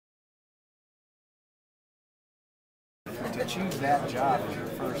choose that job as your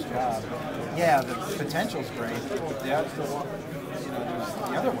first job, yeah, the potential's great. Yeah, you know, there's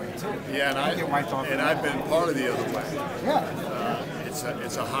the other way too. Yeah, and I've been part of the other way. Yeah.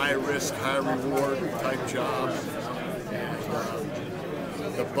 It's a high risk, high reward type job.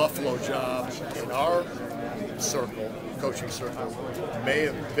 And the Buffalo job in our circle, coaching circle, may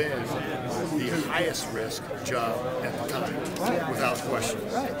have been the highest risk job at the time, without question.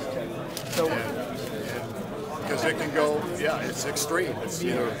 Right. So. Because it can go, yeah, it's extreme. It's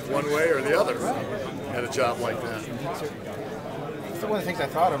either one way or the other at a job like that. So one of the things I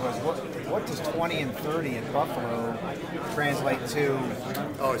thought of was what does 20 and 30 in Buffalo translate to?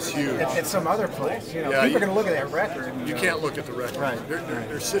 Oh, it's huge. At some other place. You know, Yeah, people are going to look at that record. And, you can't look at the record. Right.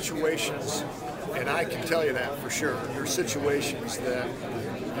 There's situations, and I can tell you that for sure. There's situations that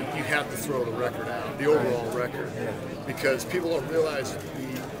you have to throw the record out, the overall record, because people don't realize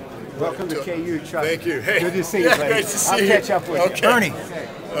the. Welcome to KU, Chuck. Thank you. Hey, good to see you, buddy. Great to see I'll you. catch up with you. Bernie.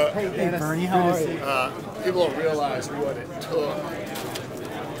 Hey, Bernie, how are you? People don't realize what it took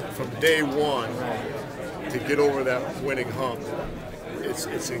from day one to get over that winning hump.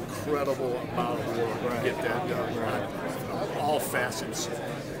 It's incredible amount of work to get that done, on all facets.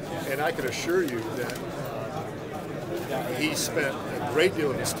 And I can assure you that he spent a great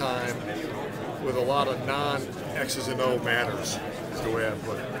deal of his time with a lot of non-X's and O matters, is the way I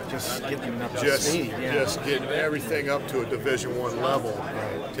put it. Just getting up to speed. Yeah. Just getting everything up to a Division I level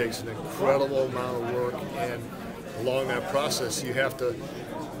takes an incredible amount of work, and along that process, you have to,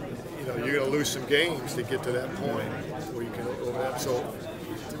 you know, you're going to lose some games to get to that point where you can over that. So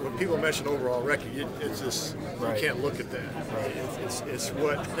when people mention overall record, it's just you can't look at that. It's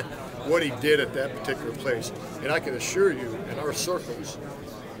what he did at that particular place, and I can assure you, in our circles,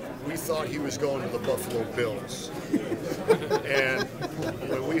 we thought he was going to the Buffalo Bills. And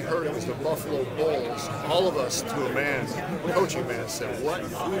when we heard it was the Buffalo Bulls, all of us, to a man, coaching man, said, what?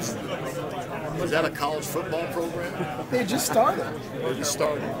 Was that a college football program? They just started. They just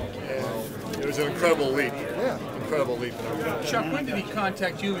started. And it was an incredible leap. Yeah. Incredible leap in our life. Chuck, when did he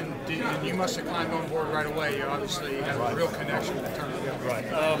contact you, and you must have climbed on board right away? You obviously had a real connection with Turner. Right.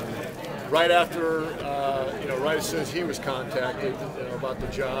 Right after, right as soon as he was contacted, about the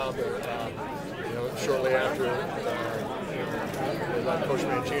job, shortly after, they let Coach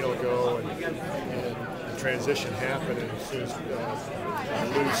Mangino go, and the transition happened, and as soon as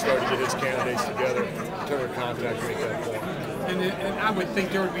Lou started to get his candidates together, Turner contacted me at that point. And I would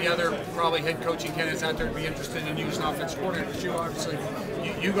think there would be other probably head coaching candidates out there to be interested in you as an offensive coordinator, but you obviously,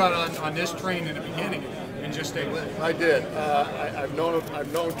 you got on this train in the beginning and just stayed with it. I did. I've known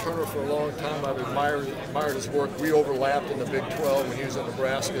Turner for a long time. I've admired his work. We overlapped in the Big 12 when he was at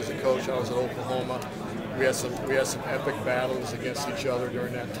Nebraska as a coach. I was at Oklahoma. We had some epic battles against each other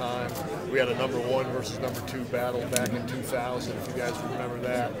during that time. We had a number 1 versus number 2 battle back in 2000, if you guys remember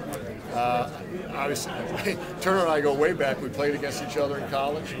that. Obviously, Turner and I go way back. We played against each other in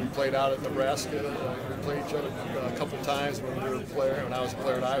college. We played out at Nebraska. We played each other a couple times when we were a player. When I was a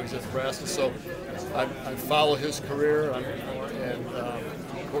player, and I was at Nebraska. So I followed his career, and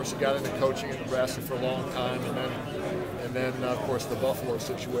of course, he got into coaching in Nebraska for a long time, and then of course the Buffalo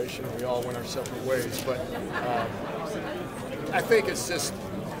situation. We all went our separate ways, but I think it's just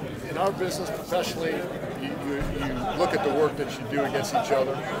in our business professionally. You look at the work that you do against each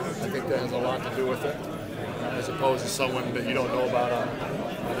other. I think that has a lot to do with it, as opposed to someone that you don't know about on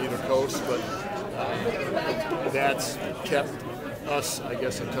either coast. But that's kept us, I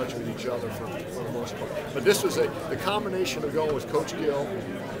guess, in touch with each other for the most part. But this was the combination of going with Coach Gill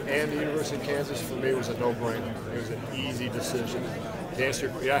and the University of Kansas for me was a no-brainer. It was an easy decision. To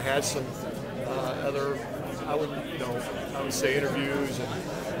answer, I had some other, I would say interviews, and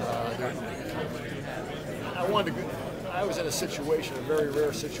I was in a situation, a very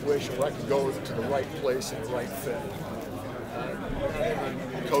rare situation, where I could go to the right place and the right fit. Not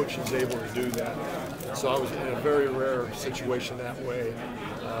every coach is able to do that. So I was in a very rare situation that way,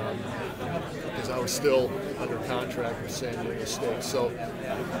 because I was still under contract with San Diego State. So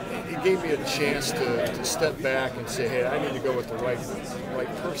it gave me a chance to step back and say, hey, I need to go with the right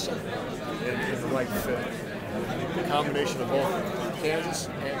person and the right fit. The combination of both Kansas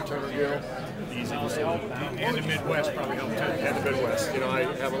and Turner Gill, easy decision. And the Midwest probably helped too. And the Midwest. I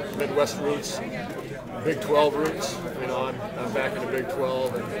have a Midwest roots, Big 12 roots. I'm back in the Big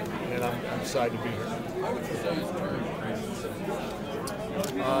 12, and I'm excited to be here.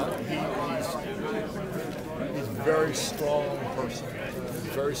 He's a very strong person.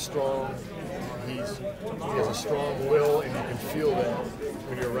 He's very strong. He has a strong will, and you can feel that.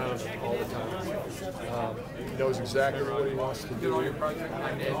 when you're around him all the time. He knows exactly what he wants to do, and you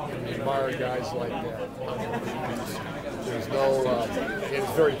admire guys like that. There's no, he's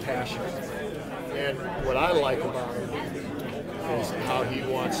very passionate. And what I like about him is how he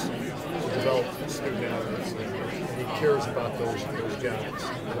wants to develop student athletes. He cares about those guys,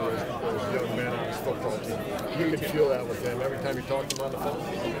 those young men on his football team. You can feel that with him every time you talk to him on the phone.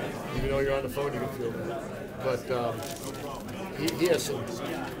 Even though you're on the phone, you can feel that. But he has some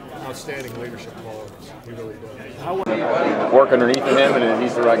outstanding leadership qualities. He really does. Work underneath him, and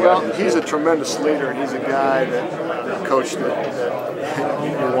he's the right guy. Well, he's a tremendous leader, and he's a guy that coach that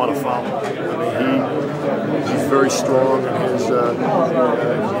you want to follow. I mean, he's very strong in his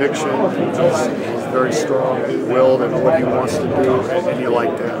conviction. He's very strong-willed in what he wants to do, and you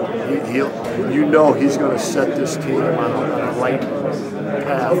like that. You know he's going to set this team on a right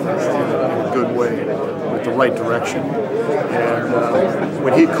path in a good way, with the right direction. And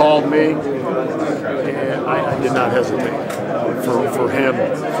when he called me, I did not hesitate. For him,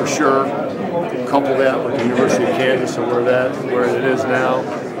 for sure. Couple that with the University of Kansas and where it is now,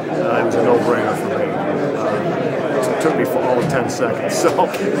 it was a no-brainer for me. It took me for all of 10 seconds, so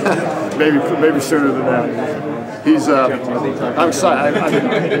maybe sooner than that. He's I'm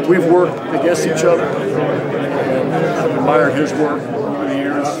excited. We've worked against each other, and I've admired his work over the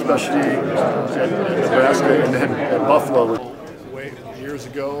years, especially at Nebraska and then at Buffalo. Years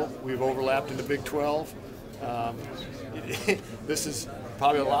ago, we've overlapped in the Big 12. This is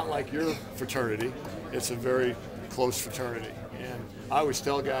probably a lot like your fraternity. It's a very close fraternity, and I always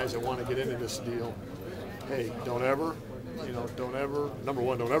tell guys that want to get into this deal, hey, don't ever, number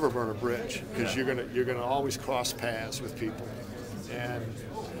one, don't ever burn a bridge, because you're gonna always cross paths with people, and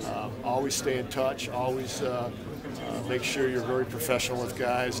always stay in touch. Always make sure you're very professional with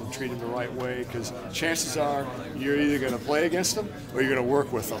guys and treat them the right way, because chances are you're either going to play against them or you're going to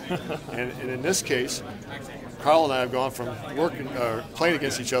work with them. And in this case, Carl and I have gone from playing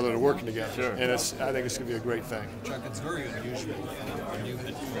against each other to working together. Sure. And I think it's going to be a great thing. Chuck, it's very unusual for a new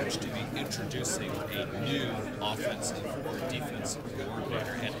head coach to be introducing a new offensive or defensive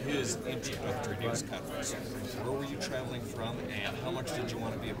coordinator at his introductory news conference. Where were you traveling from, and how much did you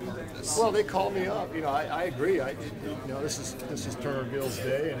want to be a part of this? Well, they called me up. I agree. This is Turner Gill's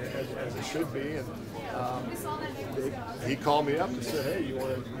day, and as it should be. And he called me up and said, "Hey, you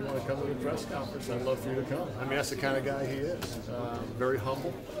want to come to the press conference? I'd love for you to come." I mean, that's the kind of guy he is. Very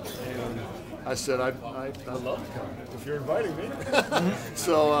humble, and I said, "I'd love to come if you're inviting me."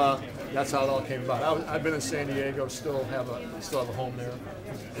 So that's how it all came about. I've been in San Diego, still have a home there,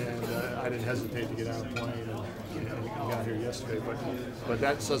 and I didn't hesitate to get on a plane and got here yesterday. But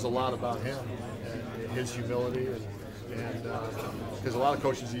that says a lot about him and his humility, and because a lot of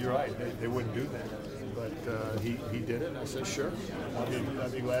coaches, you're right, they wouldn't do that. But he did it, and I said, sure,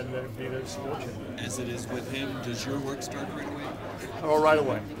 I'd be glad to be there to support you. As it is with him, does your work start right away? Oh,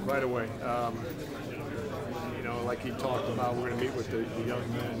 right away. Like he talked about, we're going to meet with the young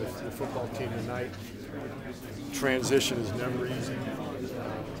men, the football team tonight. Transition is never easy,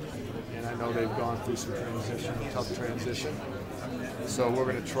 and I know they've gone through some transition, tough transition. So we're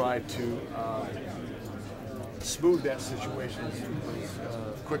going to try to smooth that situation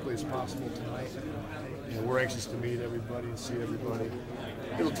as quickly as possible tonight. We're anxious to meet everybody and see everybody.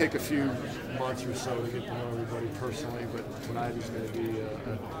 It'll take a few months or so to get to know everybody personally, but tonight is going to be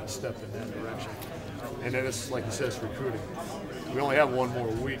a step in that direction. And then it's, like you said, it's recruiting. We only have one more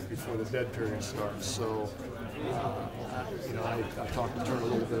week before the dead period starts, so I talked to Turner a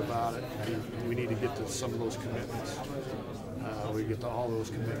little bit about it. We need to get to some of those commitments. We get to all those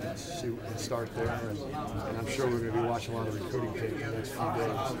commitments, and start there, and I'm sure we're going to be watching a lot of recruiting tape in the next few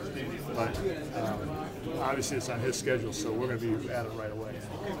days. But obviously it's on his schedule, so we're going to be at it right away.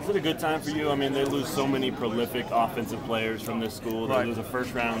 Is it a good time for you? I mean, they lose so many prolific offensive players from this school. They lose a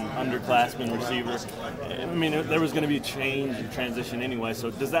first-round underclassman receiver. I mean, there was going to be change and transition anyway,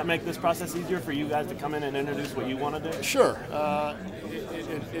 so does that make this process easier for you guys to come in and introduce what you want to do? Sure.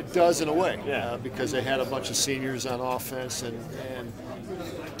 It does in a way, because they had a bunch of seniors on offense, and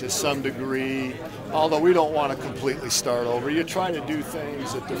to some degree, although we don't want to completely start over, you try to do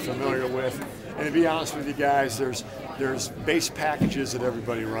things that they're familiar with. And to be honest with you guys, there's base packages that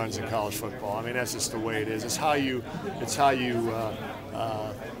everybody runs in college football. I mean, that's just the way it is. It's how you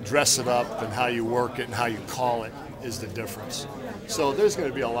dress it up and how you work it and how you call it is the difference. So there's going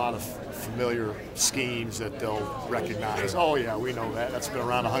to be a lot of familiar schemes that they'll recognize. Oh yeah, we know that. That's been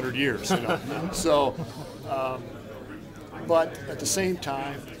around 100 years. So, but at the same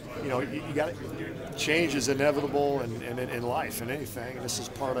time, you know, you got change is inevitable in life and anything, and this is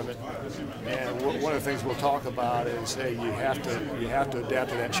part of it. And one of the things we'll talk about is, hey, you have to adapt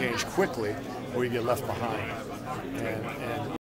to that change quickly, or you get left behind. And